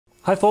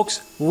Hi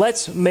folks,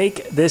 let's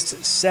make this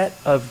set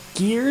of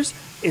gears.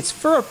 It's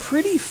for a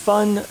pretty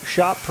fun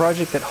shop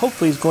project that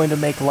hopefully is going to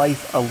make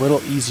life a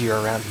little easier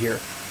around here.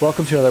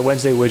 Welcome to another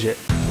Wednesday Widget.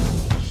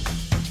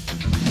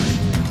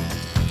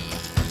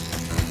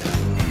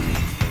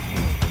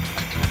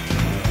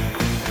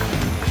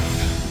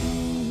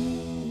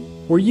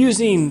 We're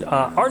using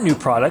our new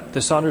product,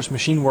 the Saunders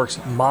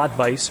MachineWorks Mod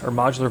Vise, or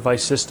Modular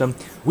Vise system.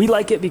 We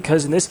like it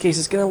because in this case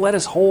it's going to let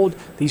us hold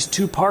these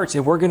two parts,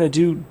 and we're going to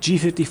do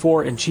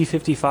G54 and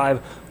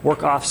G55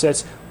 work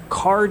offsets.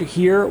 Card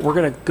here, we're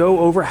going to go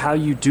over how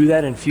you do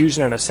that in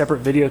Fusion in a separate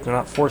video to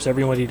not force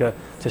everybody to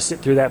sit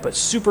through that, but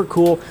super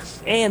cool.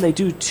 And they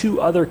do two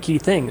other key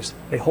things.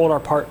 They hold our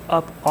part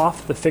up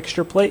off the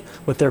fixture plate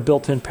with their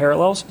built-in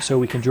parallels so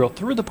we can drill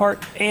through the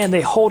part, and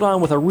they hold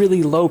on with a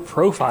really low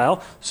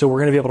profile so we're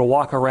going to be able to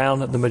walk around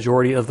the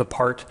majority of the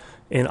part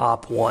in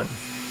Op 1.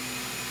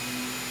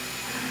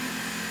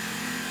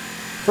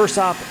 First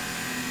op,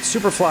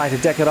 Superfly to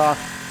deck it off.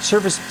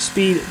 Surface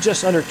speed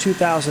just under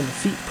 2,000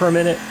 feet per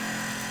minute.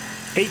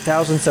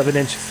 8,000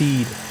 7-inch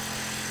feed.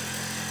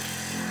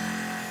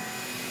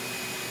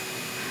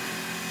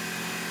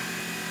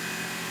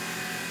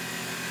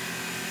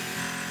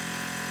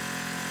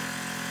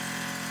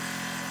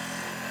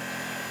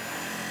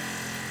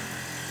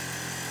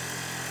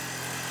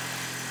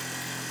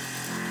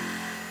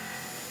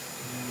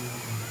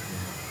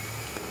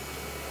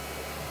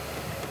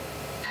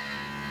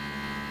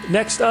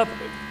 Next up,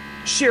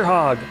 Shear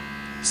Hog,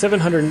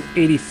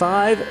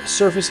 785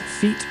 surface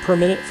feet per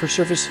minute for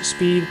surface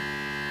speed.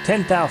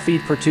 10 thou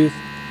feet per tooth,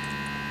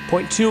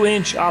 0.2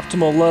 inch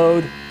optimal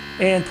load,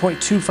 and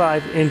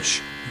 0.25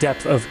 inch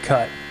depth of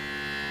cut.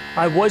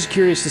 I was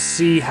curious to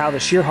see how the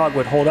Shear Hog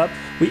would hold up.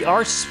 We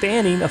are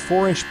spanning a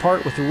 4-inch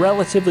part with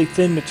relatively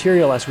thin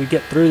material as we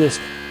get through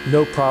this,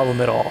 no problem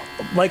at all.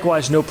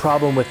 Likewise, no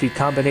problem with the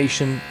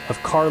combination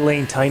of Car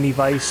Lane Tiny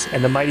Vise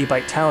and the Mighty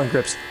Bite Talon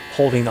grips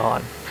holding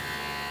on.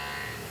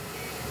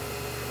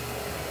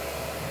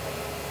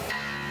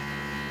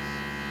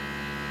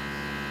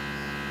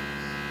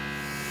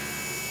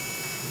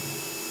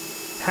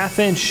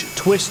 Half-inch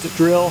twist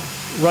drill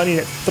running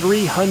at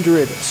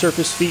 300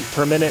 surface feet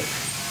per minute,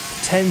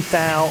 10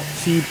 thou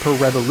feet per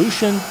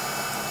revolution,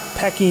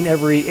 pecking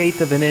every 1/8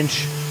 of an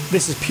inch.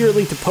 This is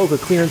purely to poke a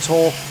clearance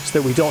hole so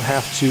that we don't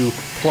have to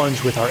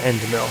plunge with our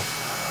end mill.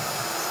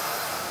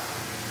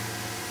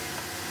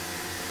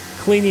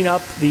 Cleaning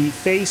up the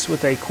face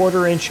with a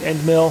 1/4 inch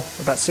end mill,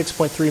 about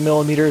 6.3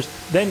 millimeters.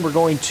 Then we're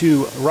going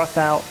to rough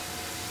out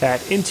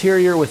that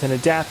interior with an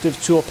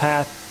adaptive tool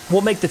path. We'll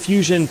make the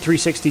Fusion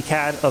 360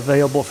 CAD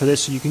available for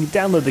this so you can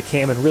download the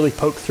cam and really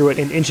poke through it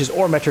in inches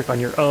or metric on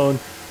your own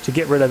to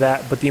get rid of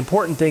that. But the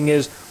important thing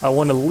is I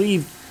want to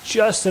leave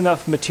just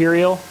enough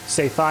material,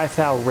 say 5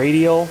 thou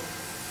radial,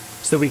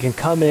 so that we can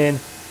come in,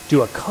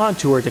 do a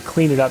contour to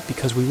clean it up,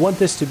 because we want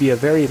this to be a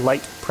very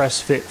light press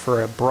fit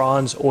for a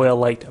bronze oil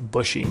light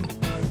bushing.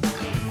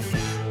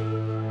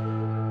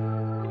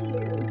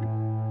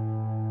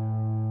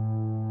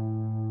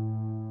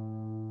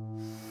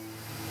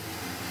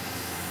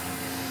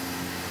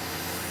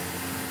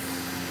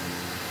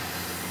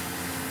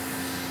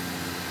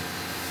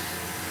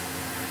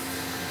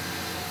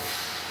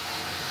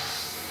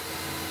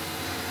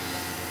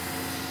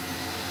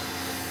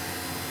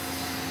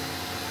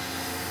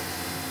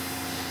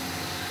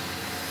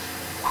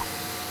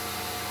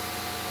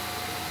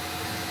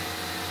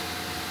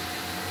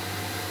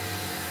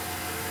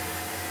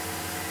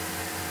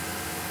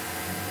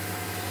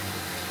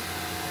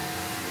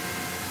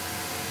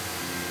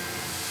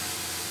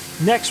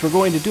 Next, we're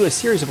going to do a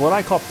series of what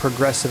I call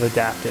progressive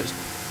adaptives.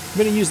 I'm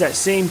going to use that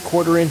same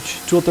 1/4 inch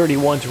Tool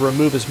 31 to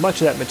remove as much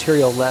of that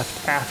material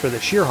left after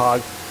the Shear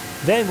Hog.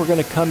 Then we're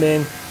going to come in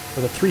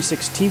with a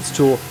 3/16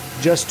 tool,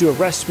 just do a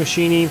rest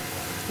machining,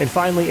 and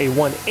finally a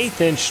 1/8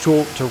 inch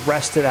tool to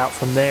rest it out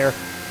from there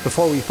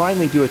before we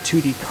finally do a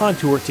 2D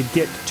contour to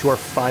get to our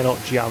final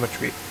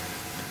geometry.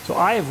 So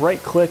I have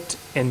right-clicked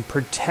and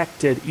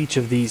protected each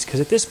of these because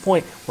at this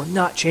point we're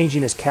not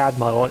changing this CAD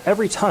model, and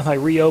every time I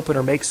reopen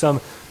or make some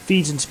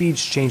feeds and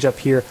speeds change up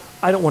here,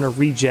 I don't want to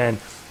regen.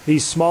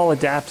 These small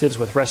adaptives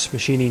with rest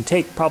machining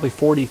take probably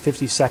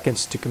 40-50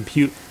 seconds to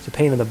compute. It's a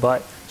pain in the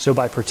butt, so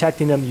by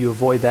protecting them you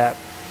avoid that.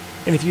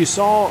 And if you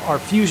saw our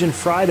Fusion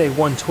Friday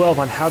 112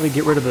 on how to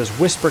get rid of those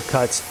whisper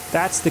cuts,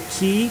 that's the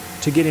key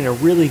to getting a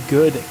really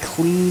good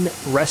clean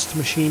rest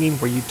machining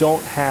where you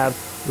don't have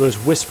those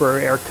whisper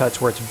air cuts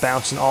where it's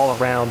bouncing all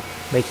around,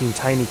 making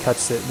tiny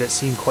cuts that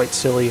seem quite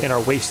silly in our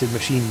wasted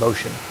machine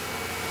motion.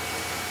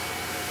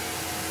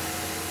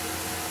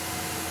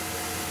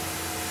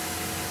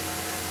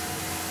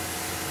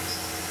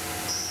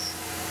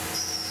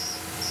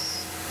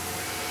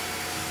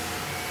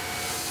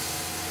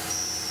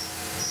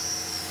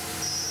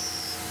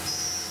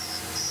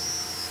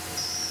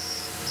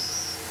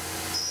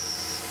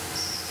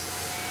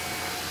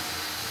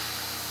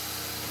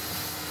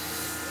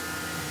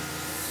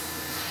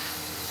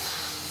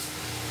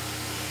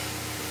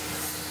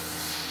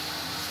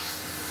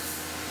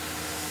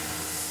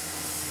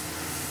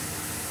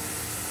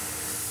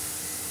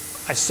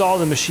 I saw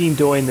the machine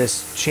doing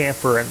this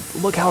chamfer,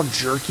 and look how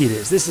jerky it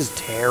is. This is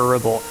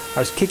terrible. I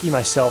was kicking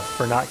myself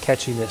for not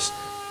catching this.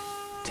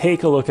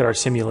 Take a look at our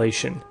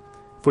simulation.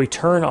 If we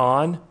turn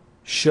on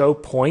show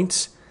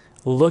points,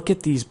 look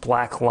at these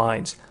black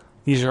lines.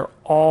 These are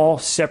all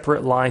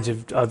separate lines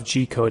of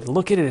G-code.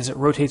 Look at it as it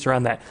rotates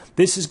around that.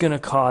 This is going to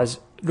cause,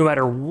 no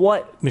matter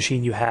what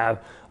machine you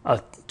have,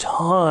 a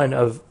ton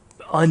of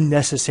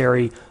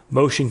unnecessary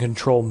motion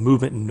control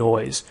movement and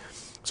noise.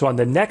 So on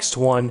the next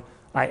one,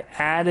 I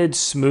added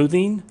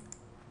smoothing.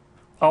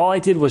 All I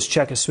did was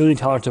check a smoothing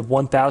tolerance of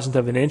 1/1000th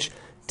of an inch.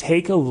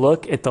 Take a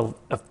look at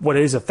what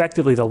is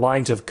effectively the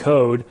lines of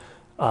code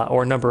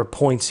or number of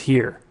points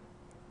here.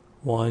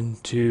 1,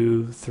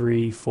 2,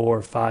 3,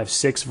 4, 5,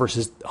 6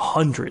 versus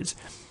hundreds.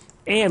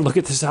 And look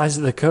at the size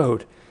of the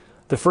code.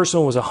 The first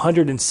one was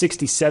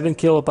 167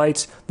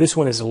 kilobytes. This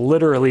one is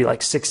literally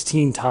like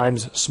 16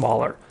 times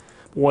smaller.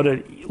 What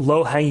a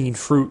low-hanging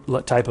fruit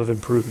type of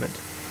improvement.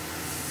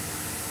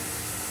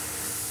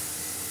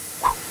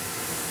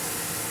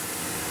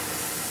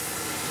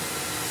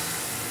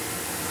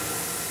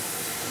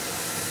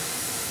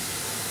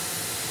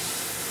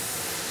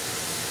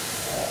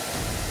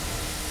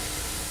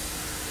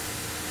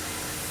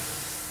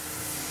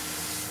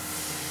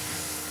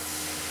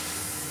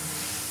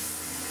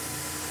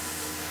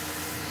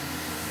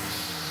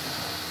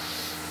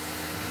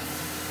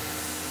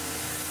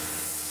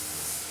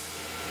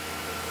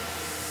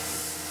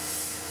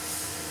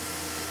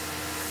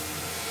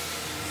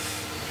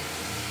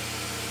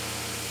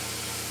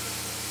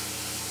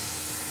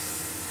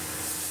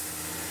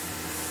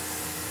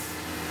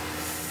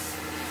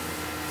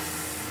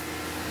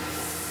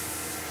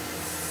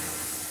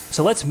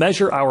 So let's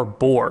measure our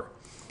bore.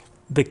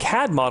 The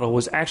CAD model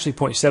was actually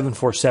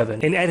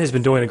 0.747, and Ed has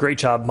been doing a great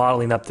job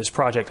modeling up this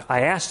project.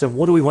 I asked him,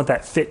 what do we want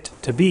that fit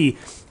to be?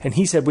 And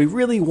he said, we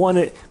really want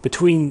it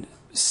between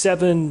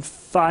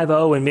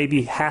 750 and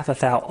maybe half a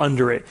thou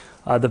under it.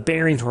 The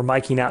bearings were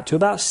miking out to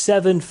about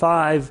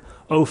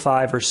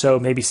 7505 or so,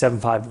 maybe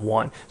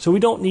 751. So we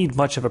don't need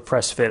much of a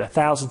press fit.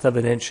 1/1000th of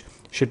an inch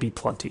should be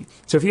plenty.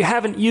 So if you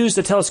haven't used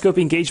a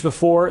telescoping gauge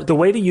before, the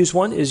way to use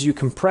one is you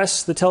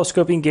compress the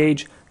telescoping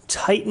gauge,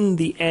 tighten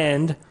the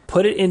end,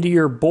 put it into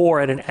your bore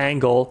at an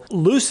angle,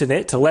 loosen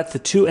it to let the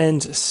two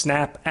ends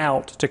snap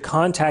out to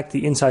contact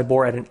the inside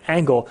bore at an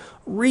angle,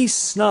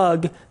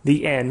 re-snug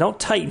the end. Don't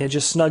tighten it,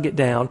 just snug it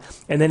down.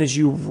 And then as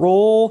you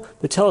roll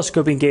the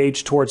telescoping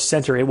gauge towards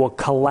center, it will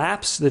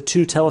collapse the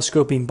two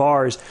telescoping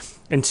bars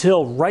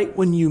until right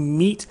when you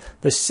meet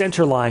the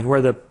center line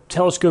where the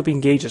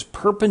telescoping gauge is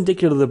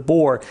perpendicular to the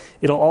bore,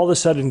 it'll all of a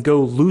sudden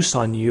go loose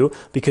on you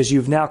because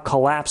you've now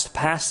collapsed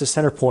past the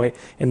center point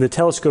and the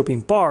telescoping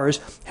bars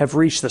have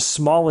reached the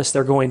smallest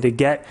they're going to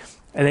get.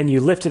 And then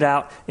you lift it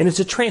out, and it's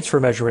a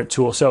transfer measurement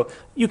tool. So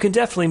you can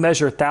definitely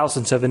measure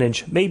thousandths of an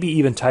inch, maybe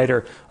even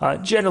tighter.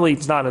 Generally,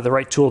 it's not the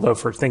right tool, though,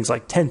 for things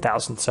like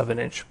 10,000ths of an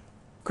inch.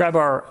 Grab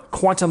our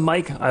quantum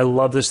mic. I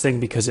love this thing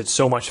because it's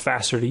so much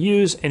faster to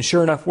use. And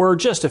sure enough, we're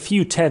just a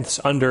few tenths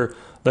under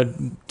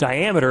the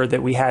diameter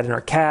that we had in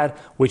our CAD,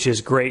 which is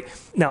great.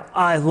 Now,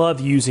 I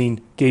love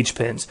using gauge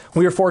pins.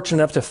 We were fortunate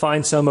enough to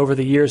find some over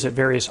the years at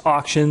various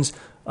auctions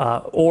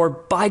or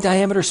buy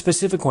diameter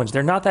specific ones.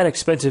 They're not that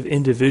expensive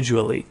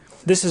individually.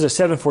 This is a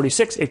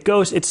 746. It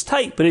goes, it's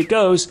tight, but it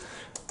goes.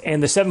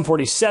 And the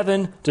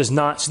 747 does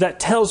not. So that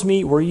tells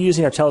me we're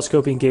using our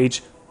telescoping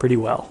gauge pretty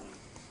well.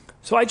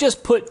 So I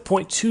just put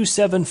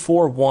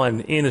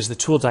 0.2741 in as the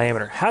tool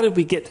diameter. How did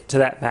we get to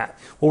that map?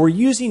 Well, we're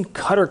using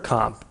cutter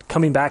comp,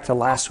 coming back to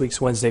last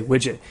week's Wednesday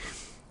widget.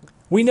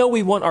 We know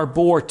we want our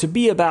bore to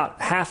be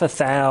about half a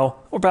thou,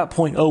 or about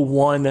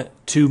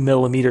 0.012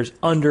 millimeters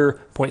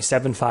under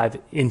 0.75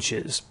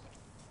 inches.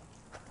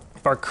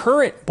 If our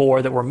current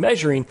bore that we're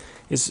measuring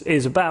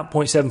is about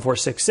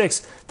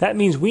 0.7466, that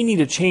means we need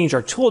to change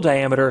our tool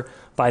diameter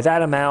by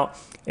that amount.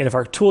 And if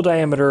our tool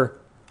diameter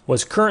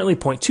was currently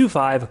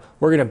 0.25,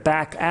 we're going to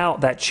back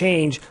out that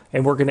change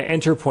and we're going to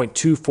enter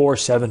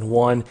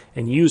 0.2471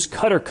 and use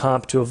cutter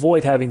comp to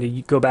avoid having to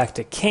go back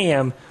to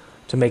cam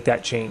to make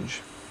that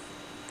change.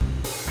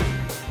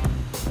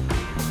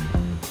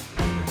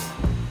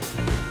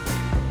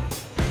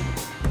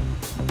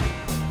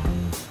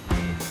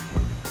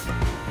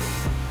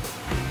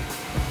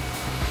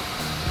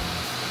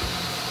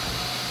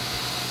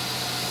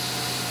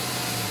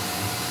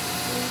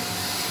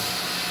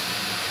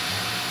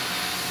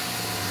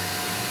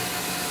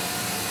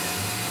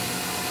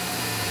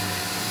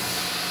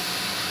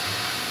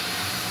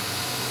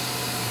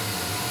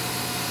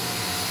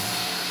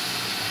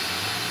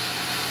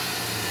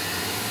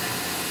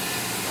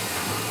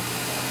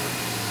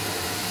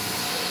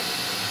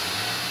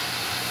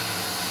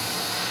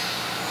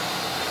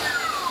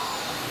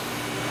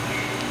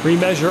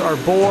 Remeasure our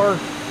bore.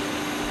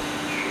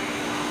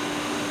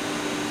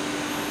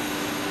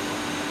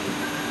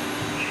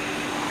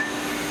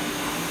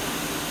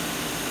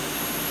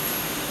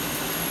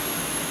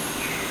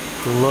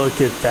 Look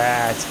at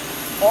that.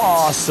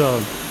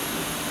 Awesome.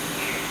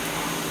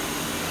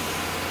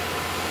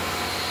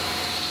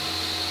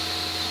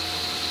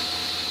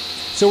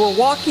 So we're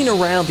walking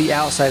around the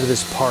outside of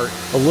this part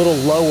a little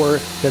lower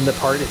than the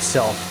part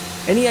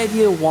itself. Any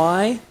idea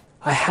why?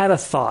 I had a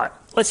thought.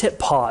 Let's hit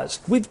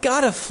pause. We've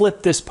got to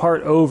flip this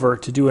part over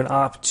to do an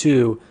op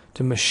 2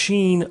 to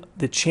machine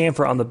the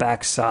chamfer on the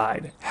back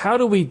side. How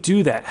do we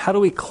do that? How do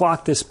we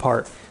clock this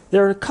part?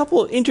 There are a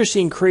couple of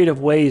interesting creative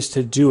ways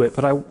to do it,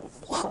 but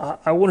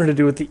I wanted to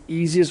do it the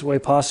easiest way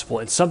possible.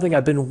 And something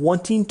I've been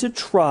wanting to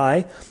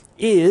try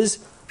is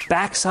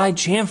backside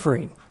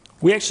chamfering.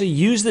 We actually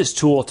use this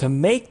tool to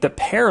make the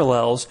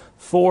parallels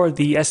for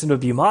the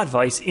SMW mod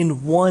vise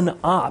in one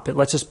op. It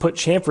lets us put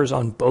chamfers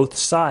on both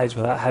sides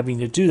without having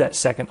to do that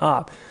second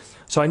op.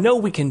 So I know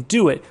we can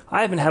do it.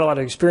 I haven't had a lot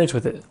of experience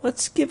with it.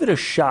 Let's give it a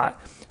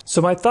shot.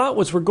 So my thought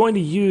was we're going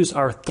to use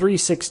our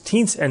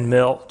 3/16 end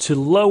mill to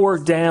lower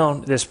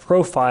down this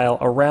profile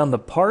around the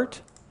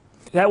part.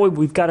 That way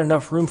we've got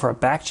enough room for a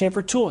back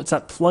chamfer tool. It's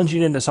not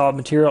plunging into solid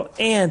material,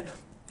 and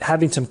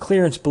having some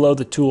clearance below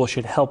the tool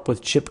should help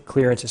with chip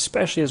clearance,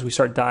 especially as we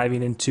start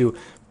diving into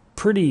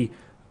pretty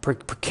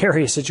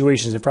precarious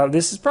situations. And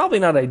this is probably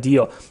not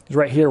ideal.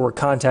 Right here we're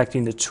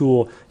contacting the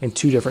tool in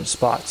two different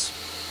spots.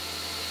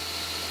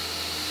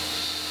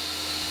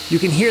 You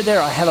can hear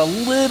there I had a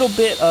little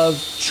bit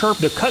of chirp.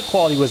 The cut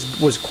quality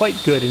was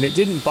quite good, and it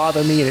didn't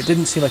bother me, and it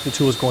didn't seem like the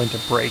tool was going to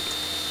break.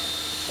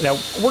 Now,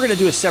 we're going to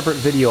do a separate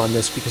video on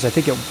this because I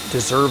think it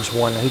deserves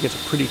one. I think it's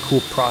a pretty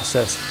cool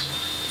process.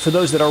 For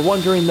those that are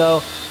wondering,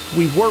 though,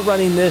 we were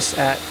running this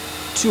at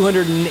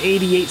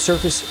 288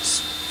 surface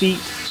feet.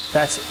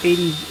 That's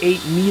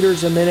 88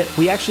 meters a minute.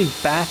 We actually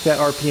backed that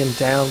RPM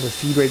down with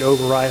feed rate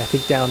override, I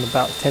think down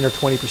about 10 or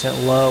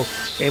 20% low.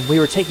 And we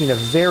were taking a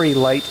very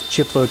light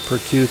chip load per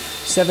tooth,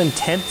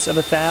 7/10 of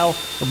a thou,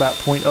 about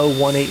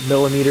 0.018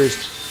 millimeters.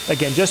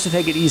 Again, just to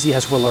take it easy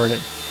as we're learning.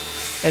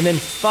 And then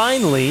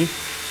finally,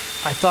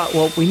 I thought,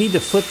 well, we need to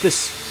flip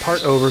this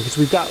part over because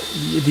we've got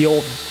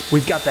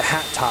the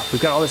hat top.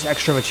 We've got all this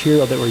extra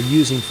material that we're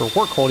using for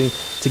work holding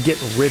to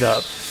get rid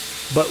of.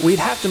 But we'd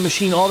have to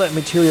machine all that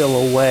material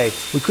away.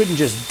 We couldn't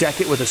just deck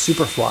it with a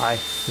superfly,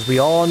 because we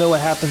all know what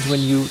happens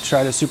when you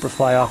try to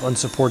superfly off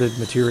unsupported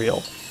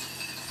material.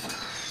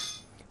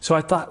 So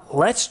I thought,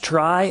 let's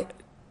try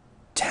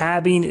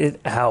tabbing it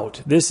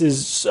out. This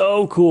is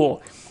so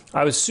cool.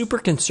 I was super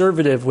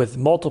conservative with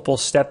multiple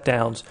step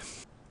downs,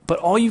 but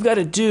all you've got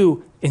to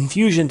do in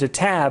Fusion to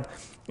tab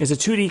is a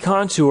 2D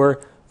contour,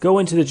 go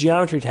into the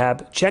geometry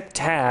tab, check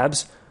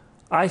tabs.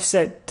 I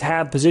set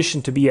tab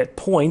position to be at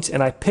points,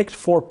 and I picked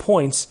 4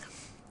 points,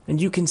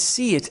 and you can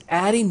see it's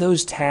adding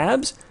those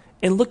tabs,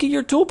 and look at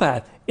your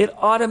toolpath. It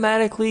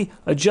automatically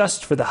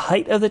adjusts for the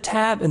height of the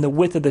tab and the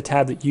width of the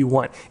tab that you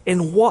want.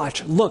 And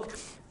watch, look,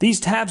 these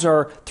tabs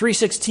are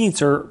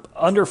 3/16 or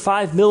under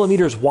 5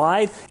 millimeters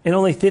wide and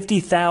only 50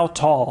 thou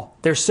tall.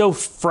 They're so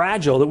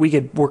fragile that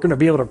we're going to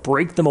be able to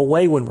break them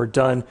away when we're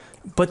done,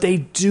 but they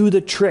do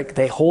the trick.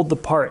 They hold the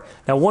part.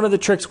 Now, one of the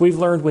tricks we've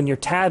learned when you're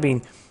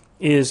tabbing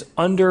is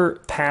under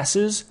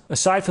passes,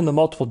 aside from the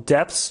multiple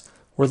depths,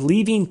 we're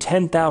leaving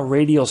 10 thou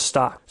radial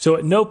stock. So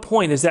at no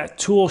point is that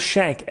tool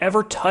shank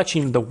ever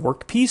touching the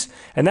workpiece,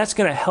 and that's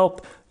going to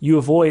help you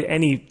avoid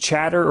any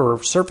chatter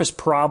or surface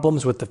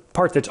problems with the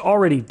part that's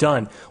already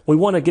done. We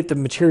want to get the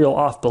material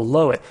off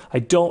below it. I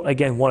don't,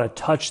 again, want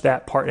to touch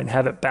that part and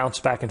have it bounce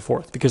back and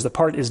forth, because the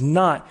part is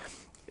not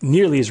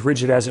nearly as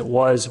rigid as it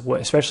was,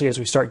 especially as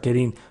we start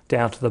getting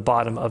down to the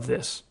bottom of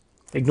this.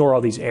 Ignore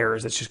all these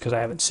errors. That's just because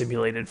I haven't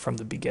simulated from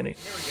the beginning.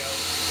 Here we go.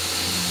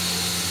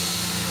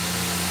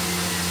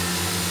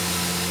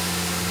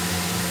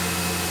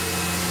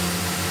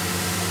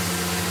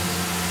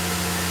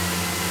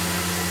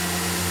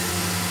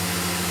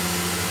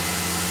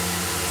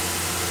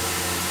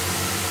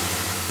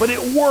 But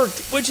it worked,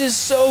 which is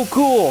so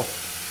cool.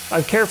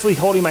 I'm carefully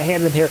holding my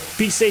hand in here.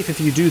 Be safe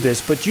if you do this,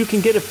 but you can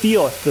get a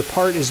feel if the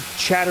part is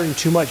chattering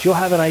too much. You'll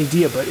have an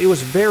idea, but it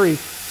was very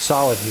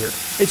solid here.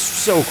 It's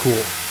so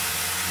cool.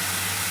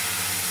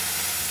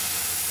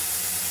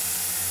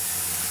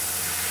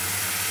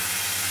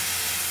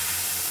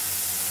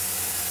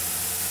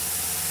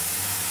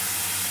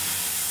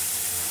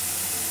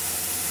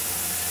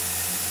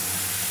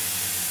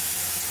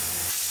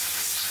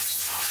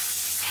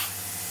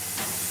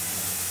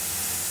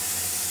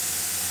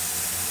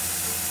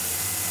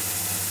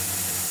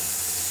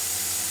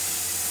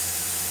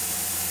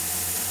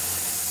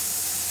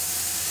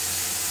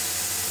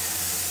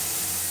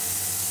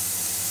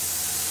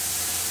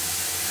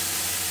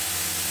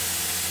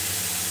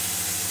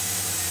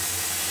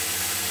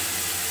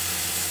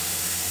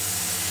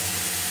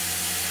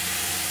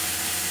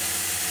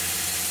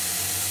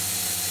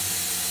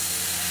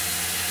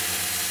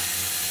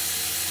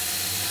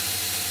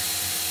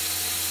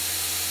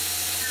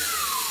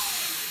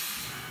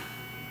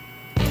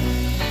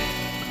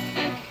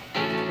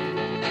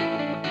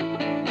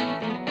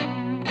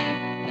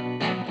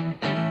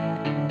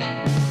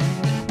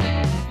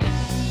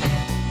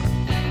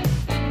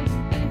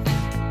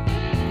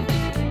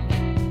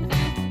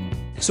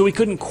 So we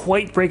couldn't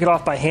quite break it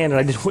off by hand, and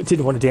I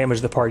didn't want to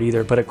damage the part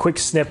either, but a quick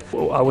snip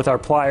with our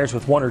pliers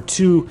with 1 or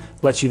 2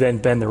 lets you then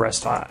bend the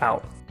rest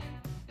out.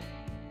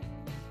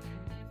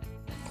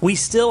 We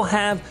still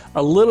have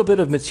a little bit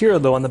of material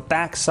though on the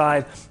back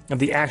side of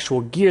the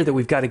actual gear that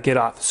we've got to get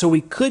off. So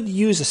we could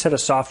use a set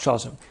of soft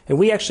jaws, and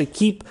we actually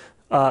keep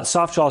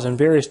soft jaws in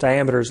various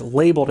diameters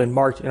labeled and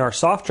marked in our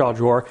soft jaw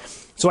drawer.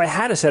 So I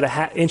had a set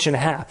of inch and a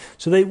half,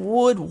 so they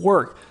would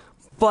work.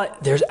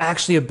 But there's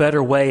actually a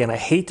better way, and I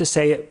hate to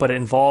say it, but it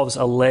involves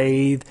a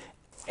lathe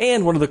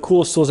and one of the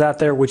coolest tools out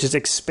there, which is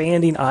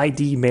expanding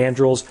ID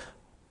mandrels.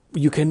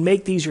 You can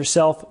make these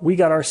yourself. We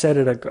got our set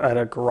at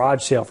a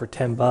garage sale for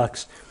 10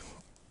 bucks.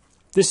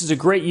 This is a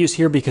great use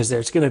here because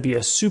there's going to be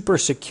a super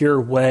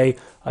secure way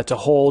to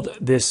hold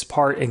this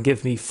part and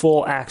give me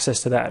full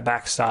access to that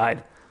back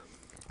side.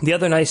 The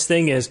other nice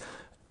thing is,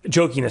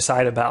 joking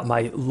aside about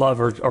my love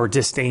or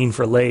disdain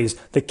for lathes,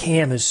 the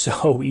cam is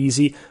so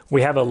easy.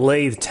 We have a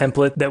lathe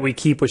template that we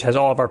keep, which has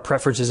all of our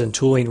preferences and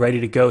tooling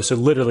ready to go. So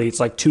literally it's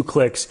like 2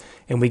 clicks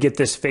and we get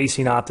this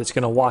facing op that's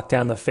going to walk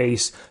down the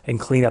face and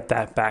clean up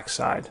that back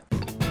side.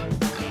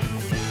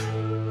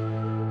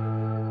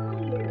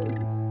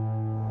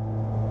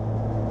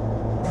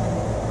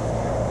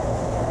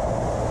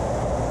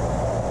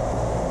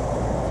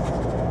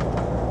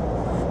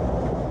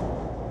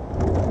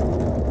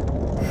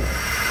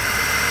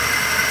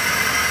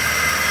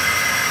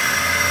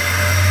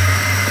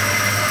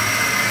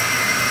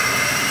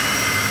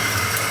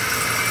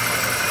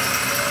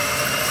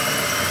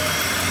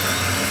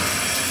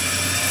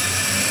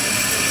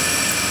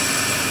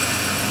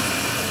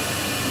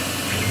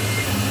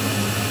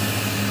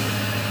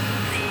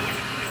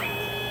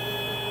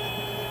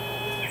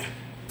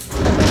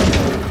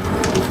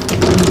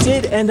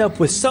 Did end up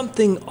with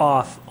something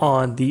off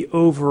on the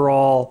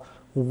overall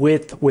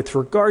width with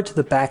regard to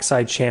the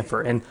backside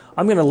chamfer, and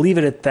I'm going to leave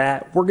it at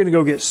that. We're going to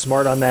go get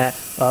smart on that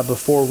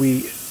before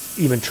we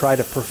even try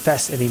to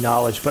profess any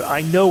knowledge, but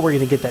I know we're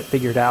going to get that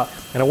figured out,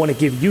 and I want to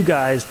give you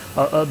guys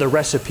the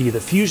recipe,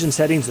 the fusion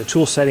settings, the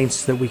tool settings,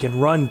 so that we can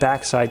run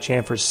backside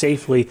chamfers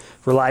safely,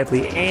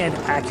 reliably, and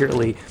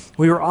accurately.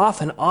 We were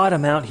off an odd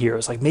amount here. It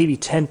was like maybe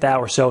 10th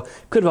thou or so.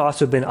 Could have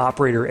also been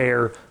operator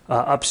error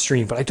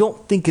upstream, but I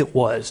don't think it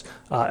was.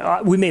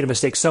 We made a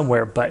mistake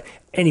somewhere, but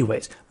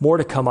anyways, more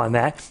to come on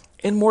that,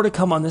 and more to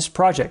come on this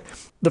project.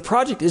 The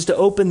project is to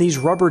open these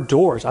rubber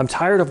doors. I'm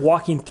tired of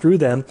walking through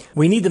them.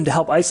 We need them to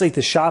help isolate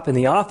the shop and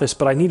the office,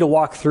 but I need to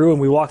walk through,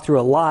 and we walk through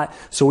a lot,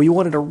 so we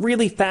wanted a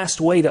really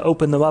fast way to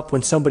open them up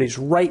when somebody's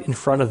right in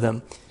front of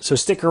them. So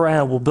stick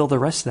around. We'll build the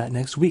rest of that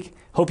next week.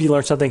 Hope you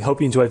learned something.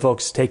 Hope you enjoyed,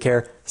 folks. Take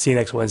care. See you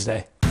next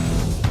Wednesday.